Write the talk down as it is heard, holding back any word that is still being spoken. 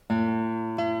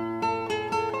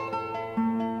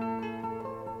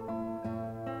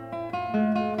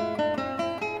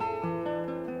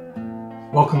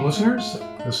Welcome, listeners.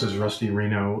 This is Rusty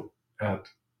Reno at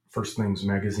First Things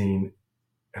Magazine,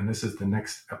 and this is the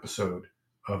next episode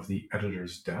of the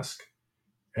Editor's Desk.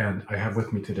 And I have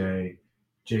with me today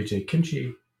JJ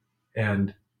Kimche,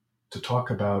 and to talk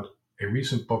about a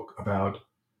recent book about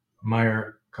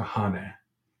Meir Kahane.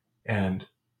 And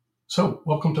so,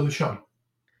 welcome to the show.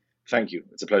 Thank you.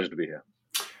 It's a pleasure to be here.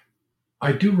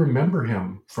 I do remember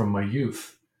him from my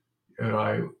youth.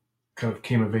 I kind of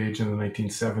came of age in the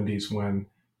 1970s when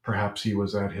perhaps he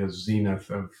was at his zenith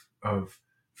of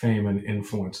fame and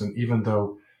influence. And even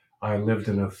though I lived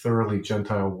in a thoroughly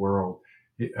Gentile world,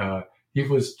 he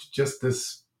was just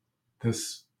this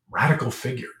radical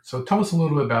figure. So tell us a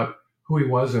little bit about who he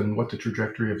was and what the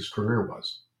trajectory of his career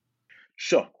was.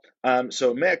 Sure.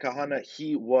 So Meir Kahane,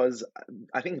 he was,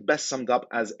 I think, best summed up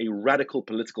as a radical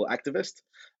political activist.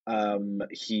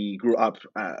 He grew up,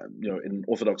 in an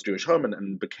Orthodox Jewish home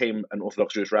and became an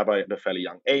Orthodox Jewish rabbi at a fairly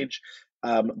young age.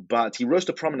 But he rose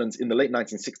to prominence in the late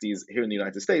 1960s here in the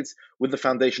United States with the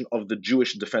foundation of the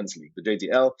Jewish Defense League, the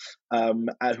JDL,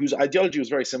 whose ideology was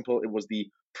very simple. It was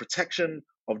the protection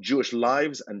of Jewish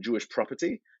lives and Jewish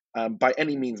property by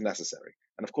any means necessary.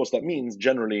 And of course, that means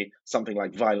generally something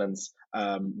like violence,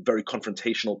 very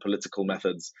confrontational political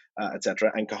methods,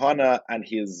 etc. And Kahane and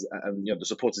his, the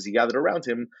supporters he gathered around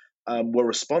him were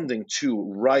responding to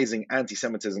rising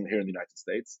anti-Semitism here in the United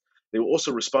States. They were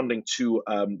also responding to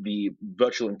the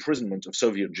virtual imprisonment of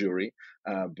Soviet Jewry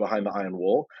behind the Iron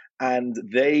Wall, and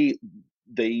they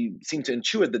seemed to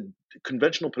intuit that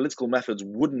conventional political methods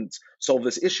wouldn't solve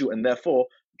this issue, and therefore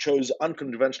chose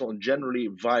unconventional and generally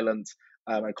violent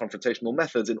and confrontational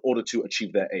methods in order to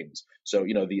achieve their aims. So,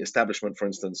 the establishment, for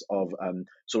instance, of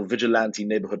sort of vigilante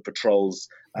neighborhood patrols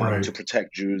Right. to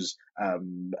protect Jews,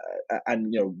 and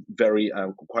very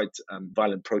quite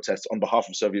violent protests on behalf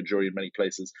of Soviet Jewry in many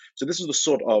places. So this is the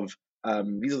sort of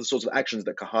these are the sorts of actions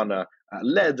that Kahane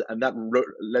led, and that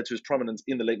led to his prominence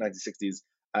in the late 1960s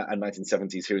and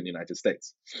 1970s here in the United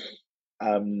States.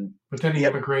 But then he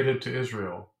emigrated to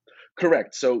Israel.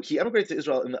 Correct. So he emigrated to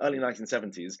Israel in the early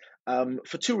 1970s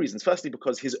for two reasons. Firstly,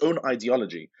 because his own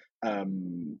ideology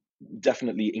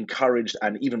definitely encouraged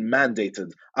and even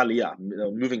mandated Aliyah.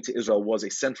 Moving to Israel was a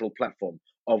central platform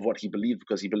of what he believed,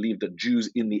 because he believed that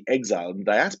Jews in the exile and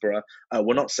diaspora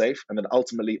were not safe, and that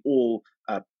ultimately all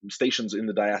stations in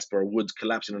the diaspora would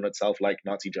collapse in on itself, like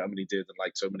Nazi Germany did and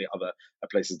like so many other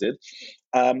places did.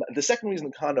 The second reason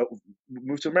that Kahane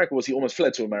moved to America was he almost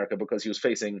fled to America because he was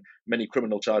facing many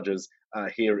criminal charges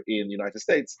here in the United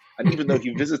States. And even though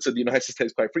he visited the United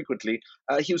States quite frequently,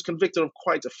 he was convicted of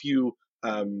quite a few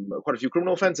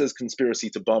criminal offenses: conspiracy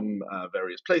to bomb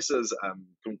various places,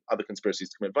 other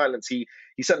conspiracies to commit violence. He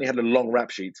certainly had a long rap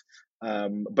sheet.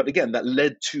 But again, that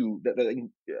led to that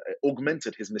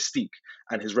augmented his mystique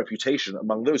and his reputation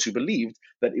among those who believed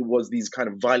that it was these kind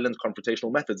of violent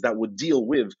confrontational methods that would deal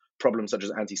with problems such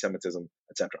as anti-Semitism,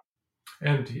 etc.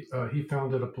 And he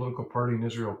founded a political party in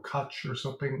Israel, Kach or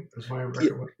something, is my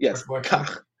recollection. Yes,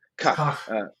 Kach,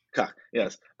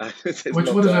 yes. What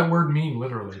does that word mean,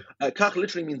 literally? Kach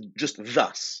literally means just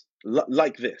thus,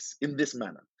 like this, in this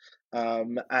manner.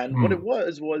 What it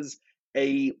was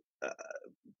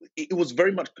it was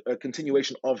very much a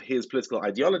continuation of his political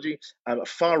ideology, a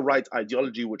far-right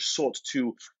ideology which sought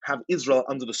to have Israel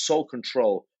under the sole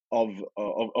control of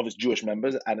its Jewish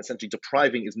members, and essentially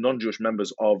depriving its non-Jewish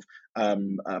members of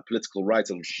political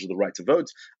rights, which is the right to vote.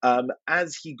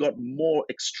 As he got more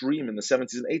extreme in the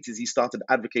 70s and 80s, he started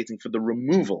advocating for the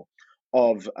removal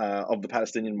of the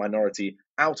Palestinian minority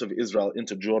out of Israel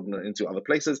into Jordan and into other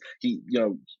places. He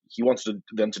wanted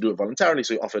them to do it voluntarily,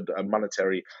 so he offered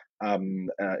monetary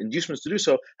inducements to do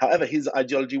so. However, his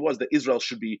ideology was that Israel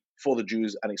should be for the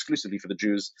Jews and exclusively for the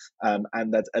Jews,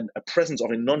 and that a presence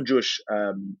of a non-Jewish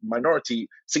minority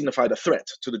signified a threat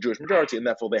to the Jewish majority, and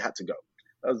therefore they had to go.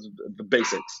 That was the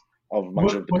basics of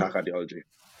much of the Kach ideology.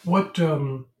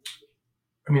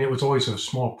 It was always a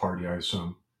small party, I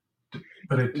assume.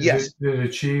 But did it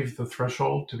achieve the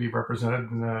threshold to be represented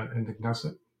in the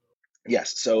Knesset?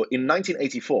 Yes. So in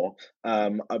 1984,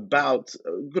 about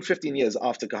a good 15 years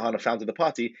after Kahane founded the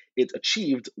party, it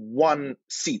achieved one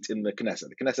seat in the Knesset.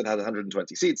 The Knesset has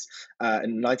 120 seats.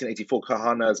 In 1984,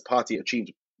 Kahane's party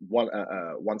achieved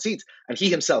one seat, and he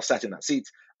himself sat in that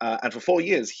seat. And for 4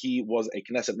 years, he was a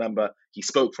Knesset member. He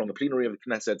spoke from the plenary of the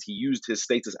Knesset. He used his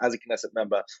status as a Knesset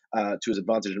member to his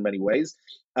advantage in many ways.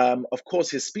 Of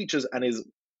course, his speeches and his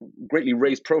greatly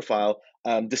raised profile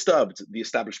disturbed the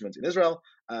establishment in Israel,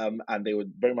 and they were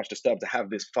very much disturbed to have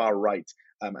this far-right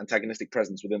antagonistic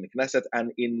presence within the Knesset.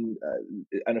 And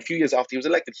a few years after he was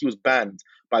elected, he was banned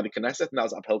by the Knesset, and that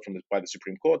was upheld by the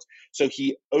Supreme Court. So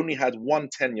he only had one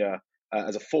tenure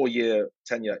as a 4-year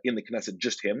tenure in the Knesset,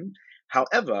 just him.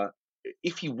 However,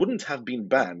 if he wouldn't have been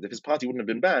banned, if his party wouldn't have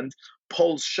been banned,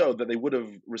 polls showed that they would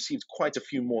have received quite a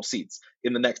few more seats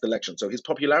in the next election. So his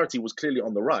popularity was clearly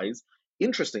on the rise.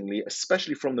 Interestingly,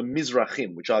 especially from the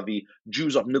Mizrahim, which are the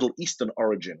Jews of Middle Eastern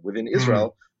origin within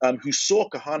Israel, who saw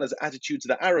Kahane's attitude to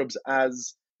the Arabs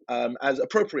as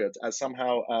appropriate, as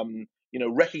somehow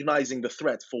recognizing the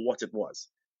threat for what it was,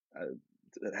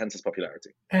 hence his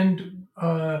popularity. And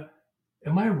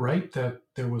am I right that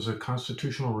there was a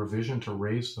constitutional revision to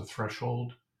raise the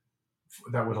threshold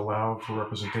that would allow for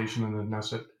representation in the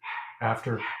Knesset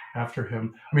after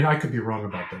him? I mean, I could be wrong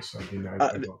about this. I mean, I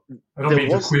don't mean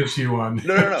to quiz you on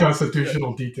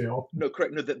constitutional detail. No,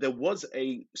 correct. No, there was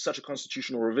such a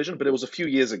constitutional revision, but it was a few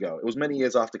years ago. It was many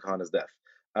years after Kahane's death.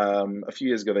 A few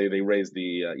years ago, they raised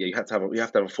the you have to have a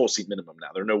 4-seat minimum now.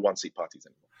 There are no 1-seat parties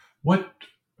anymore.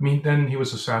 Then he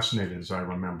was assassinated, as I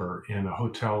remember, in a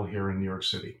hotel here in New York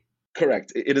City.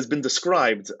 Correct. It has been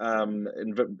described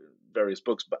in various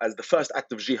books as the first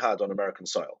act of jihad on American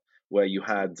soil, where you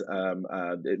had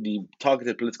the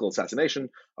targeted political assassination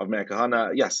of Meir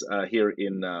Kahane. Yes, here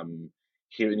in the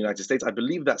United States. I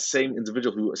believe that same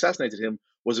individual who assassinated him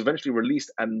was eventually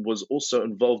released and was also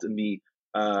involved in the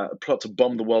plot to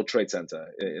bomb the World Trade Center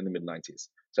in the mid-90s.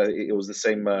 So it was the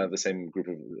same group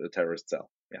of terrorist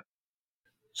cell. Yeah.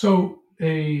 So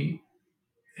a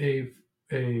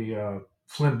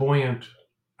flamboyant,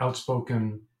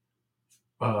 outspoken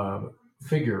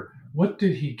figure. What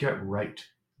did he get right?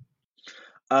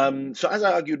 So as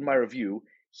I argued in my review,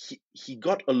 he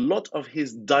got a lot of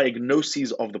his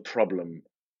diagnoses of the problem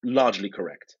largely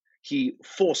correct. He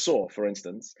foresaw, for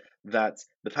instance, that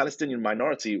the Palestinian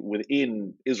minority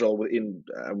within Israel, within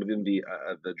the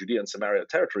Judea and Samaria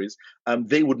territories,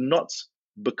 they would not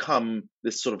become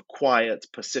this sort of quiet,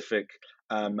 pacific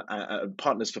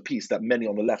partners for peace that many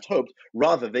on the left hoped.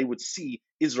 Rather, they would see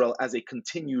Israel as a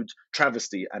continued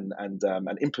travesty and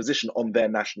an imposition on their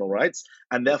national rights,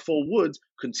 and therefore would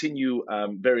continue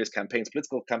various campaigns,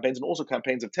 political campaigns, and also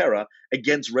campaigns of terror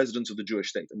against residents of the Jewish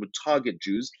state, and would target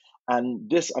Jews. And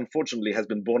this, unfortunately, has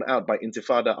been borne out by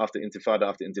intifada after intifada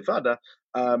after intifada,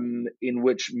 in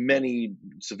which many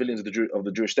civilians of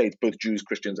the Jewish state, both Jews,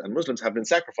 Christians, and Muslims, have been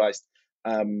sacrificed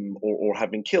or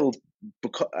have been killed.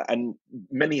 And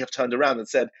many have turned around and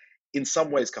said, in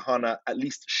some ways, Kahane at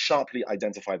least sharply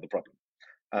identified the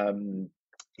problem.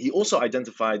 He also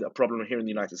identified a problem here in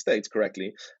the United States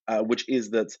correctly, which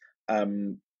is that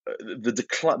the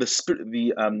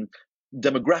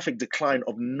demographic decline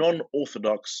of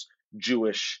non-Orthodox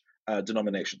Jewish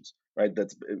denominations, right?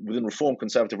 That within Reform,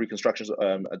 Conservative, Reconstruction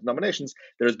denominations,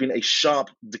 there has been a sharp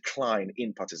decline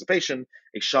in participation,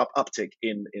 a sharp uptick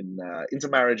in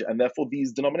intermarriage, and therefore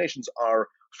these denominations are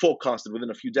forecasted within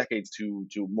a few decades to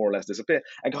more or less disappear.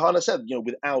 And Kahane said,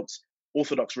 without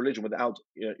Orthodox religion, without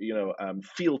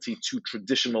fealty to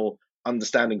traditional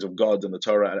understandings of God and the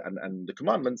Torah and the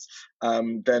commandments,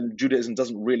 then Judaism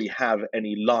doesn't really have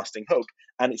any lasting hope.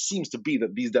 And it seems to be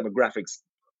that these demographics,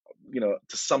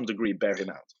 to some degree, bear him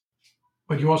out.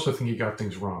 But you also think he got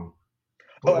things wrong.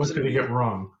 What did he get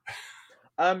wrong?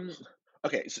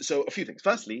 Okay, so a few things.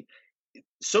 Firstly,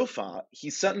 so far,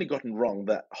 he's certainly gotten wrong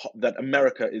that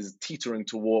America is teetering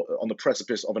on the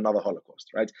precipice of another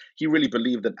Holocaust, right? He really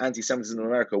believed that anti-Semitism in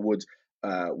America would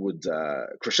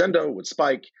crescendo, would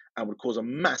spike, and would cause a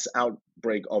mass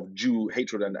outbreak of Jew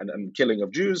hatred and killing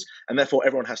of Jews, and therefore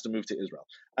everyone has to move to Israel.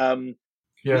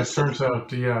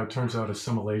 It turns out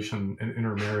assimilation and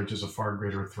intermarriage is a far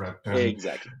greater threat than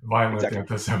violent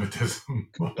anti-Semitism.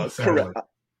 Correct.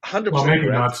 100%. Well, maybe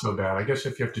not so bad. I guess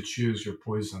if you have to choose your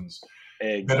poisons,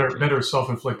 better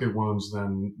self-inflicted wounds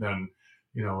than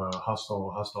a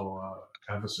hostile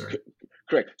adversary.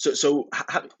 Correct. So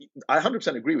I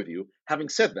 100% agree with you. Having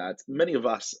said that, many of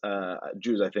us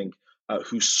Jews, I think,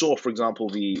 who saw, for example,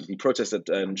 the protest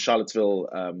in Charlottesville,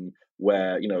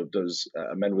 where those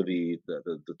men with the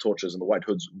torches and the white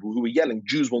hoods who were yelling,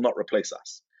 "Jews will not replace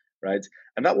us," right?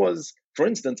 And that was, for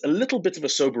instance, a little bit of a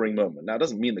sobering moment. Now, it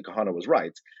doesn't mean that Kahane was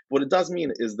right. What it does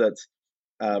mean is that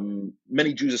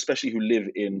many Jews, especially who live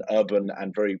in urban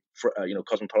and very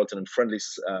cosmopolitan and friendly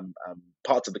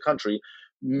parts of the country,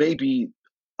 maybe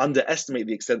underestimate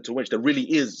the extent to which there really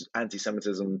is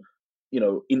anti-Semitism,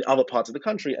 in other parts of the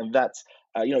country, and that's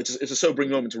it's a sobering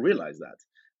moment to realize that.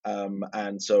 And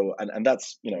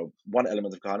that's one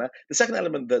element of Kahane. The second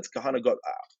element that Kahane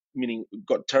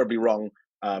got terribly wrong,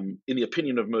 in the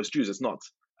opinion of most Jews, it's not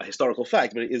a historical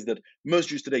fact, but it is that most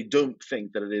Jews today don't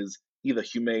think that it is either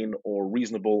humane or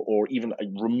reasonable or even a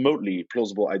remotely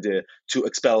plausible idea to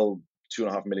expel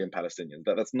 2.5 million Palestinians.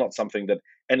 That's not something that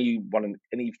any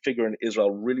figure in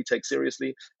Israel really takes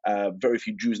seriously. Very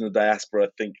few Jews in the diaspora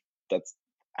think that's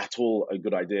at all a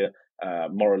good idea,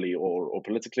 morally or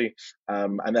politically.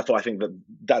 And therefore, I think that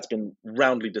that's been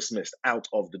roundly dismissed out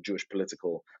of the Jewish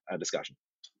political discussion.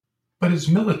 But his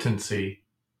militancy,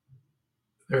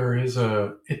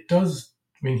 it does,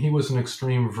 I mean, he was an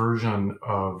extreme version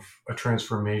of a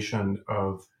transformation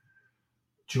of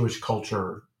Jewish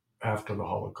culture after the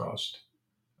Holocaust.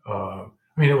 I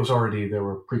mean, there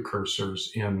were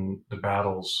precursors in the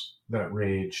battles that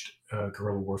raged,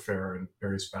 guerrilla warfare and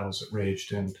various battles that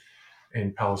raged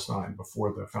in Palestine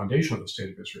before the foundation of the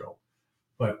state of Israel.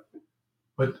 But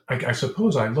I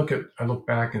suppose I look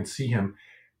back and see him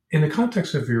in the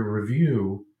context of your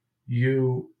review.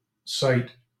 You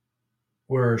cite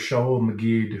where Shaul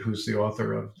Magid, who's the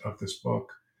author of this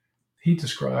book, he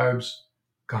describes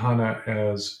Kahane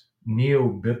as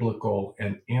neo-biblical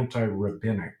and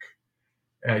anti-rabbinic.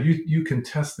 You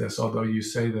contest this, although you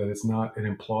say that it's not an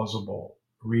implausible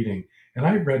reading. And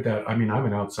I read that. I mean, I'm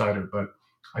an outsider, but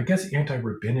I guess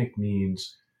anti-rabbinic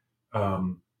means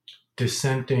um,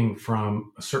 dissenting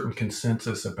from a certain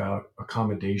consensus about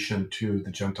accommodation to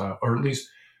the Gentile, or at least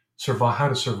how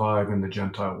to survive in the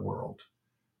Gentile world,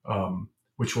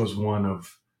 which was one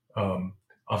of um,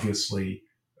 obviously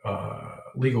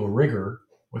legal rigor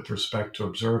with respect to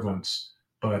observance,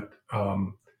 but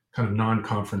kind of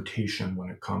non-confrontation when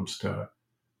it comes to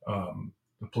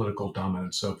the political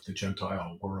dominance of the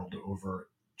Gentile world over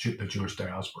the Jewish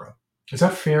diaspora. Is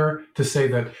that fair to say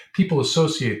that people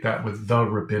associate that with the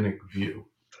rabbinic view?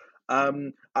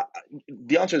 Um, I,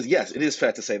 the answer is yes, it is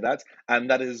fair to say that, and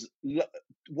that is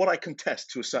what I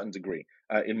contest to a certain degree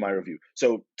in my review.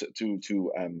 So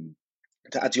to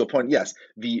add to your point, yes,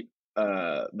 the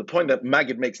point that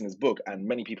Magid makes in his book, and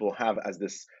many people have as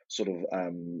this sort of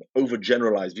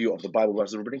overgeneralized view of the Bible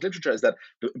versus rabbinic literature, is that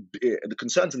the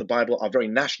concerns in the Bible are very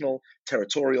national,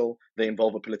 territorial. They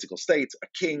involve a political state, a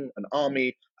king, an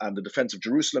army, and the defense of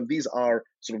Jerusalem. These are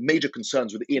sort of major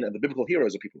concerns within, and the biblical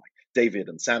heroes are people like David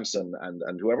and Samson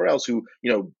and whoever else who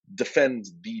defend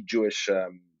the Jewish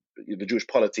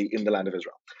polity in the land of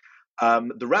Israel.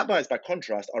 The rabbis, by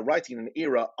contrast, are writing in an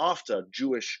era after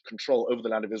Jewish control over the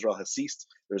land of Israel has ceased.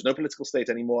 There is no political state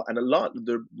anymore, and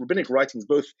the rabbinic writings,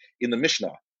 both in the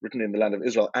Mishnah, written in the land of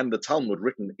Israel, and the Talmud,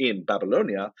 written in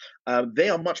Babylonia, they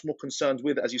are much more concerned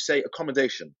with, as you say,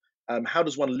 accommodation. How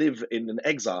does one live in an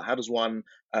exile? How does one,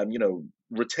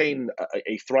 retain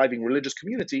a thriving religious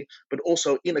community, but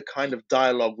also in a kind of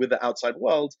dialogue with the outside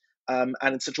world, and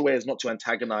in such a way as not to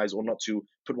antagonize or not to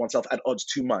put oneself at odds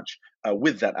too much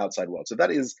with that outside world. So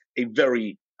that is a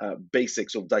very basic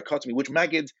sort of dichotomy, which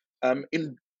Magid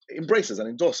embraces and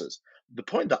endorses. The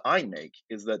point that I make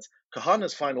is that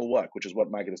Kahane's final work, which is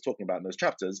what Magid is talking about in those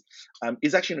chapters,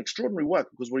 is actually an extraordinary work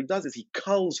because what he does is he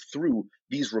culls through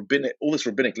all this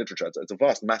rabbinic literature. It's a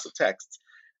vast mass of texts,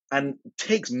 and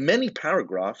takes many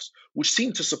paragraphs which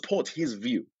seem to support his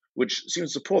view, which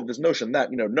seems to support this notion that,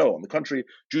 no, on the contrary,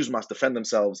 Jews must defend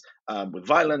themselves with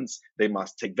violence, they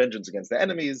must take vengeance against their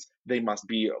enemies, they must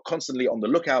be constantly on the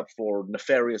lookout for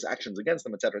nefarious actions against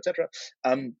them, etc., etc.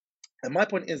 And my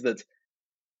point is that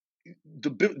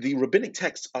the rabbinic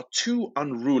texts are too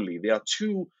unruly, they are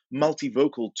too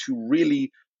multivocal to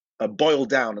really boil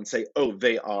down and say, oh,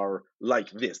 they are like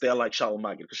this. They are like Shaul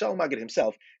Magid. Because Shaul Magid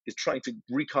himself is trying to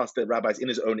recast the rabbis in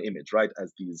his own image, right?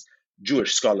 As these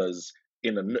Jewish scholars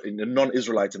in a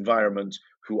non-Israelite environment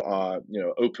who are,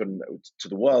 open to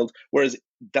the world. Whereas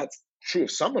that's true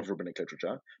of some of rabbinic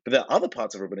literature, but there are other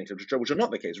parts of rabbinic literature which are not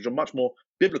the case, which are much more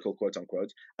biblical, quote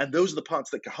unquote. And those are the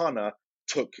parts that Kahane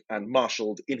took and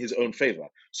marshaled in his own favor.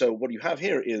 So what you have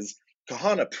here is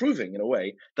Kahane proving, in a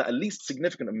way, that at least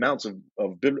significant amounts of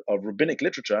rabbinic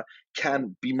literature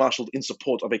can be marshaled in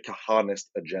support of a Kahanist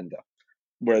agenda,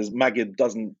 whereas Magid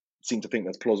doesn't seem to think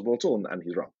that's plausible at all, and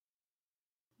he's wrong.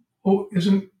 Well,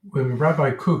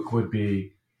 Rabbi Kook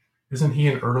isn't he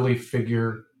an early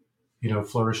figure,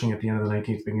 flourishing at the end of the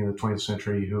 19th, beginning of the 20th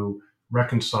century, who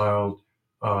reconciled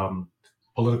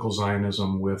political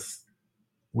Zionism with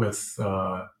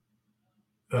the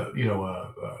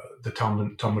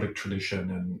Talmudic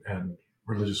tradition and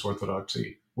religious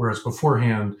orthodoxy, whereas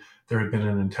beforehand there had been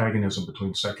an antagonism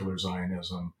between secular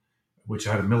Zionism, which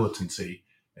had a militancy,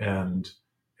 and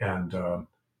and uh,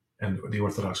 and the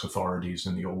Orthodox authorities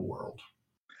in the old world.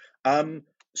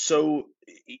 So,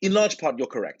 in large part, you're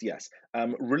correct. Yes,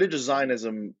 religious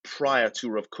Zionism prior to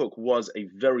Rav Kook was a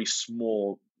very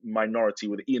small minority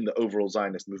within the overall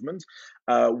Zionist movement.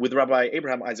 With Rabbi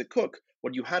Abraham Isaac Kook,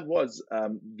 What you had was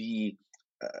the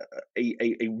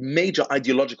a major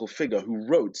ideological figure who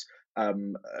wrote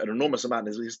an enormous amount.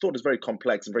 His thought is very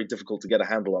complex and very difficult to get a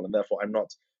handle on, and therefore I'm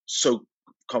not so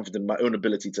confident in my own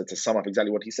ability to sum up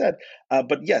exactly what he said.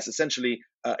 But yes, essentially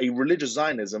a religious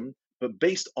Zionism, but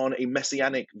based on a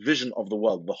messianic vision of the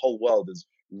world. The whole world is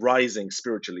rising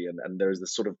spiritually, and there is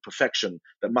this sort of perfection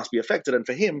that must be affected. And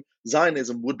for him,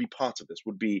 Zionism would be part of this,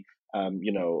 would be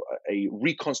a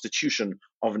reconstitution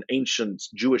of an ancient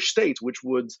Jewish state, which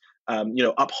would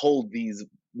uphold these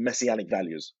messianic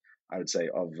values, I would say,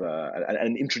 of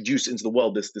and introduce into the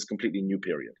world this completely new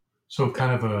period. So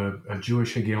kind of a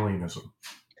Jewish Hegelianism.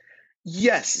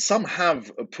 Yes, some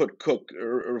have put Cook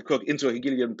into a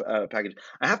Hegelian package.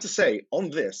 I have to say, on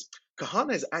this,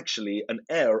 Kahane is actually an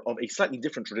heir of a slightly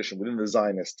different tradition within the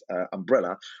Zionist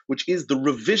umbrella, which is the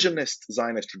revisionist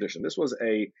Zionist tradition. This was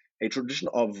a tradition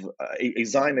of a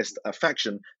Zionist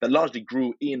faction that largely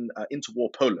grew in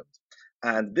interwar Poland.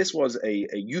 And this was a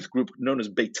youth group known as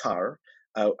Beitar,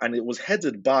 and it was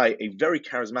headed by a very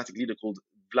charismatic leader called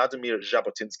Vladimir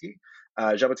Jabotinsky.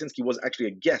 Jabotinsky was actually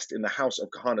a guest in the house of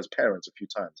Kahane's parents a few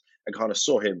times, and Kahane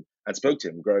saw him and spoke to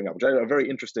him growing up, which is a very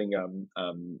interesting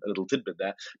little tidbit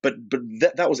there. But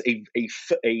that was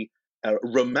a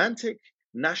romantic,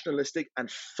 nationalistic,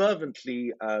 and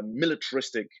fervently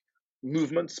militaristic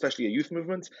movement, especially a youth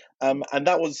movement, and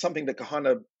that was something that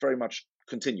Kahane very much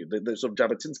continued. The sort of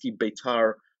Jabotinsky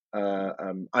Beitar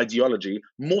ideology,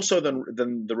 more so than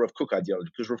the Rav Kook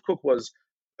ideology, because Rav Kook was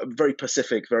very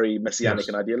pacific, very messianic Yes.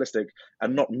 and idealistic,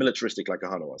 and not militaristic like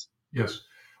Kahane was. Yes.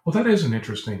 Well, that is an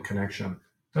interesting connection.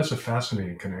 That's a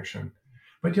fascinating connection.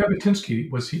 But Jabotinsky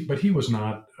but he was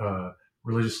not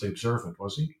religiously observant,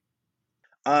 was he?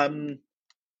 Um,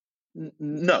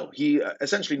 no, he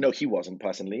essentially no, he wasn't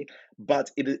personally,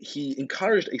 but he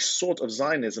encouraged a sort of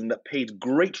Zionism that paid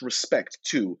great respect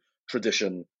to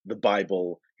tradition, the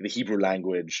Bible, the Hebrew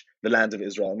language, the land of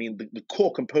Israel. I mean, the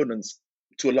core components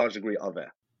to a large degree are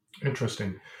there.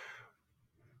 Interesting.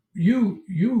 You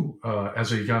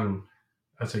as a young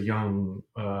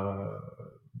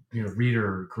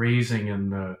reader grazing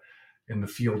in the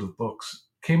field of books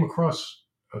came across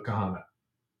Kahane.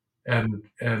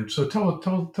 And so tell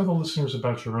the listeners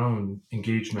about your own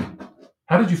engagement.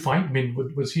 How did you find? I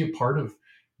mean, was he a part of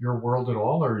your world at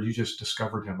all, or you just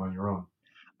discovered him on your own?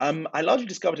 I largely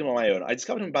discovered him on my own. I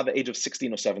discovered him about the age of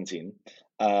 16 or 17,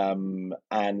 and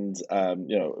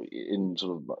in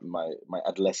sort of my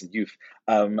adolescent youth.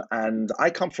 And I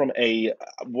come from a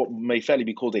what may fairly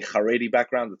be called a Haredi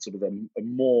background. That's sort of a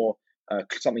more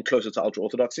something closer to ultra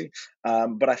orthodoxy.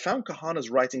 But I found Kahane's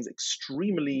writings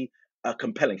extremely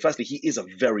compelling. Firstly, he is a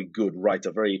very good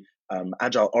writer, very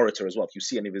agile orator as well. If you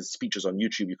see any of his speeches on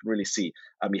YouTube, you can really see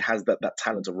he has that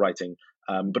talent of writing.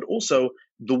 But also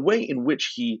the way in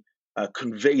which he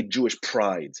conveyed Jewish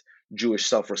pride, Jewish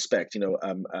self-respect,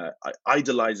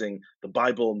 idolizing the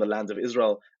Bible and the land of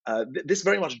Israel. This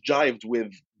very much jived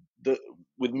the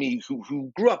with me,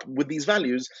 who grew up with these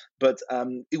values, but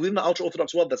within the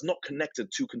ultra-Orthodox world, that's not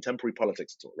connected to contemporary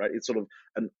politics at all, right? It's sort of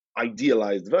an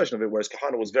idealized version of it, whereas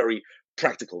Kahane was very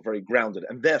practical, very grounded,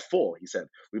 and therefore, he said,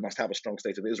 we must have a strong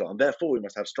state of Israel, and therefore we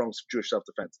must have strong Jewish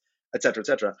self-defense, etc.,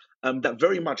 etc. That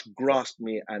very much grasped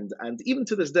me, and even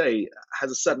to this day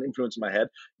has a certain influence in my head.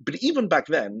 But even back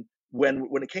then, when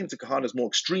it came to Kahane's more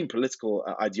extreme political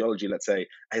ideology, let's say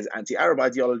his anti-Arab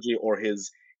ideology or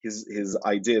his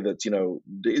idea that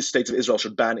the state of Israel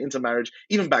should ban intermarriage,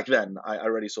 even back then I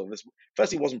already saw this.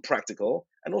 First, he wasn't practical,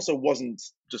 and also wasn't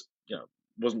just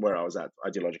wasn't where I was at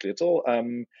ideologically at all.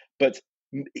 But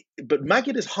but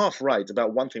Magid is half right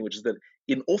about one thing, which is that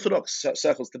in Orthodox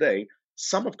circles today,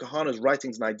 some of Kahane's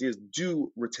writings and ideas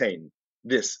do retain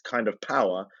this kind of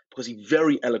power because he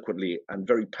very eloquently and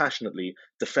very passionately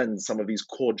defends some of these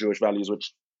core Jewish values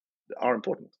which are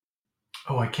important.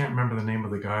 Oh, I can't remember the name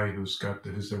of the guy who's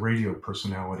the radio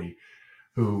personality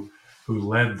who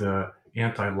led the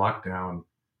anti-lockdown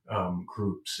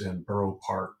groups in Borough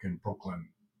Park in Brooklyn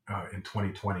in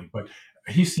 2020. But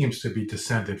he seems to be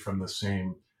descended from the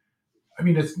same. I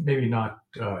mean, it's maybe not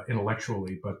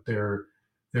intellectually, but there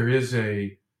is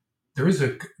a there is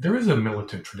a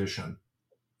militant tradition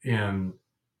in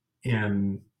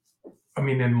in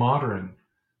in modern,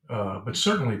 but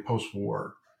certainly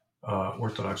post-war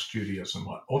Orthodox Judaism,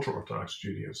 ultra Orthodox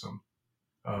Judaism.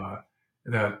 Uh,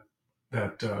 that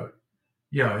that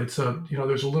yeah, it's a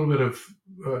there's a little bit of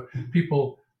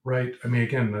people, right? I mean,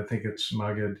 again, I think it's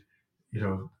Magid, you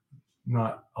know,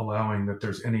 not allowing that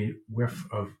there's any whiff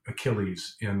of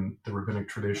Achilles in the rabbinic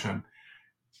tradition,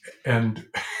 and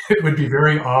it would be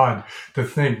very odd to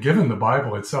think, given the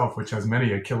Bible itself, which has many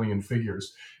Achillean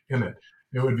figures in it,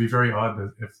 It would be very odd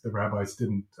that if the rabbis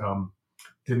didn't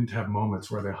have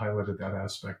moments where they highlighted that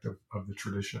aspect of the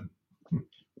tradition.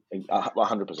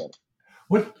 100%.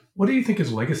 What do you think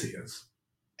his legacy is?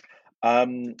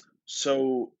 Um,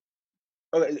 so,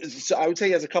 okay, so I would say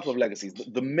he has a couple of legacies.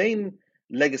 The main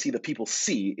legacy that people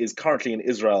see is currently in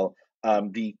Israel,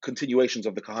 the continuations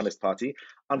of the Kahanist party.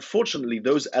 Unfortunately,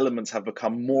 those elements have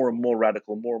become more and more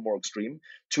radical, more and more extreme,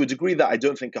 to a degree that I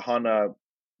don't think Kahane,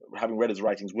 having read his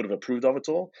writings, would have approved of at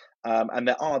all. And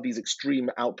there are these extreme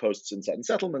outposts in certain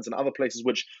settlements and other places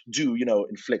which do,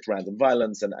 inflict random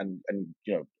violence and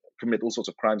commit all sorts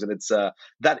of crimes. And it's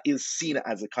that is seen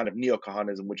as a kind of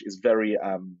neo-Kahanism, which is very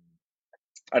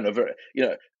I don't know, very,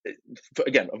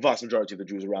 again, a vast majority of the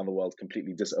Jews around the world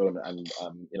completely disown and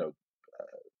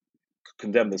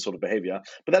condemn this sort of behavior.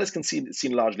 But that is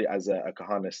seen largely as a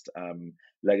Kahanist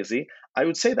legacy. I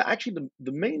would say that actually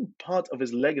the main part of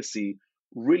his legacy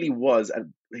really was,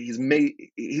 and his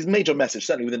major message,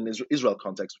 certainly within the Israel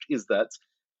context, which is that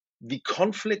the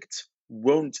conflict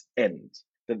won't end.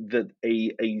 That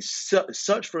a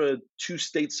search for a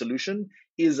two-state solution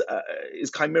is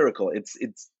chimerical. It's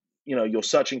you're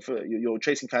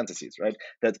chasing fantasies, right?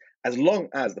 That as long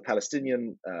as the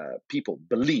Palestinian people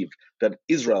believe that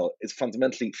Israel is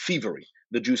fundamentally thievery,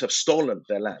 the Jews have stolen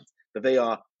their land, that they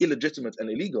are illegitimate and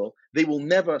illegal, they will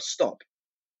never stop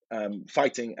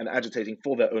fighting and agitating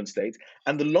for their own state.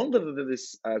 And the longer that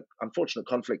this unfortunate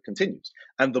conflict continues,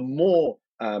 and the more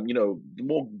the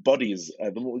more bodies,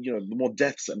 the more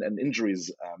deaths and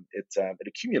injuries it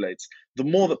accumulates, the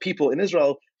more that people in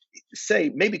Israel say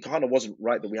maybe Kahane wasn't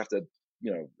right that we have to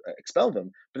expel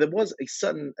them, but there was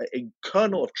a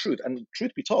kernel of truth. And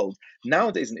truth be told,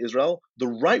 nowadays in Israel, the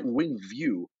right wing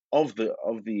view of the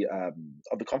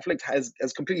conflict has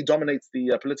completely dominates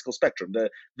the political spectrum.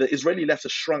 The Israeli left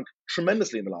has shrunk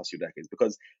tremendously in the last few decades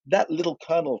because that little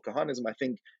kernel of Kahanism, I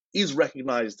think, is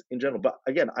recognized in general. But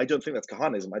again, I don't think that's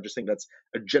Kahanism. I just think that's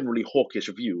a generally hawkish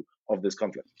view of this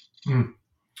conflict.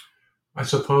 I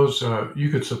suppose you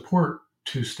could support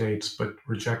two states, but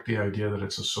reject the idea that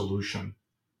it's a solution.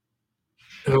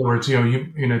 In other words,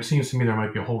 it seems to me there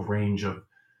might be a whole range of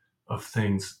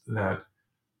things that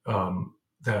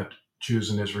that Jews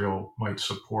in Israel might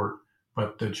support,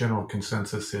 but the general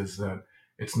consensus is that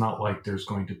it's not like there's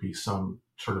going to be some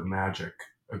sort of magic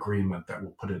agreement that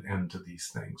will put an end to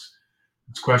these things.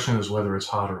 The question is whether it's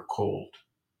hot or cold.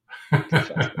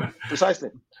 Precisely.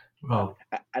 Well,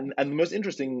 and the most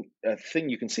interesting thing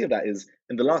you can see of that is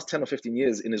in the last 10 or 15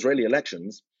 years in Israeli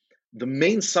elections, the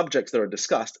main subjects that are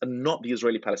discussed are not the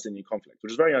Israeli-Palestinian conflict,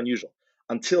 which is very unusual.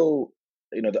 Until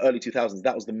the early 2000s,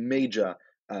 that was the major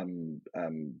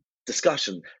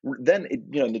discussion. Then,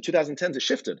 in the 2010s, it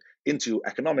shifted into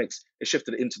economics. It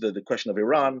shifted into the question of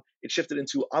Iran. It shifted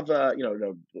into other,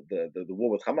 the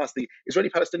war with Hamas. The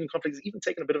Israeli-Palestinian conflict has even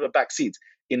taken a bit of a backseat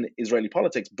in Israeli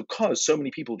politics because so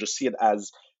many people just see it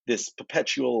as this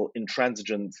perpetual,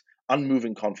 intransigent,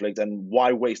 unmoving conflict, and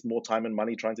why waste more time and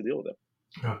money trying to deal with it?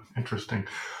 Yeah, interesting.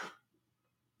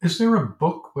 Is there a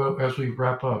book, well, as we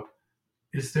wrap up,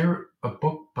 is there a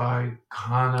book by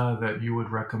Kahane that you would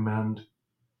recommend?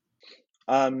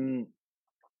 So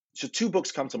two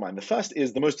books come to mind. The first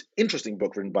is the most interesting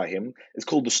book written by him. It's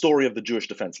called The Story of the Jewish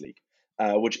Defense League,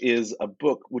 which is a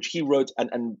book which he wrote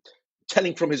and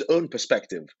telling from his own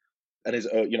perspective and his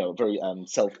very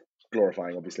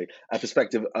self-glorifying, obviously, a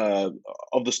perspective of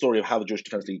the story of how the Jewish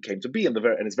Defense League came to be and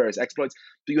its various exploits.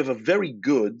 But you have a very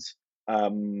good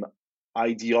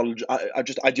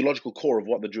ideological core of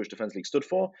what the Jewish Defense League stood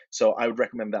for. So I would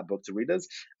recommend that book to readers.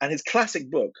 And his classic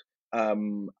book,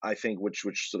 I think, which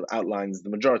sort of outlines the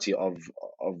majority of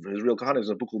his real Kahane, is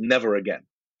a book called Never Again.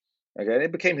 Okay, and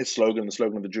it became his slogan, the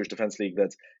slogan of the Jewish Defense League,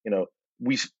 that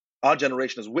our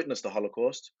generation has witnessed the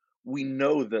Holocaust. We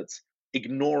know that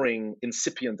ignoring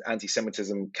incipient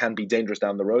anti-Semitism can be dangerous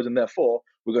down the road, and therefore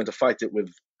we're going to fight it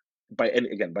by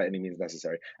any means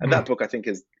necessary. And that book, I think,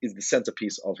 is the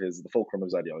centerpiece of the fulcrum of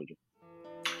his ideology.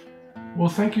 Well,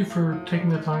 thank you for taking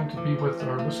the time to be with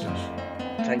our listeners.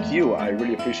 Thank you. I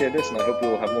really appreciate this, and I hope we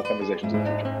will have more conversations in the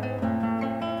future.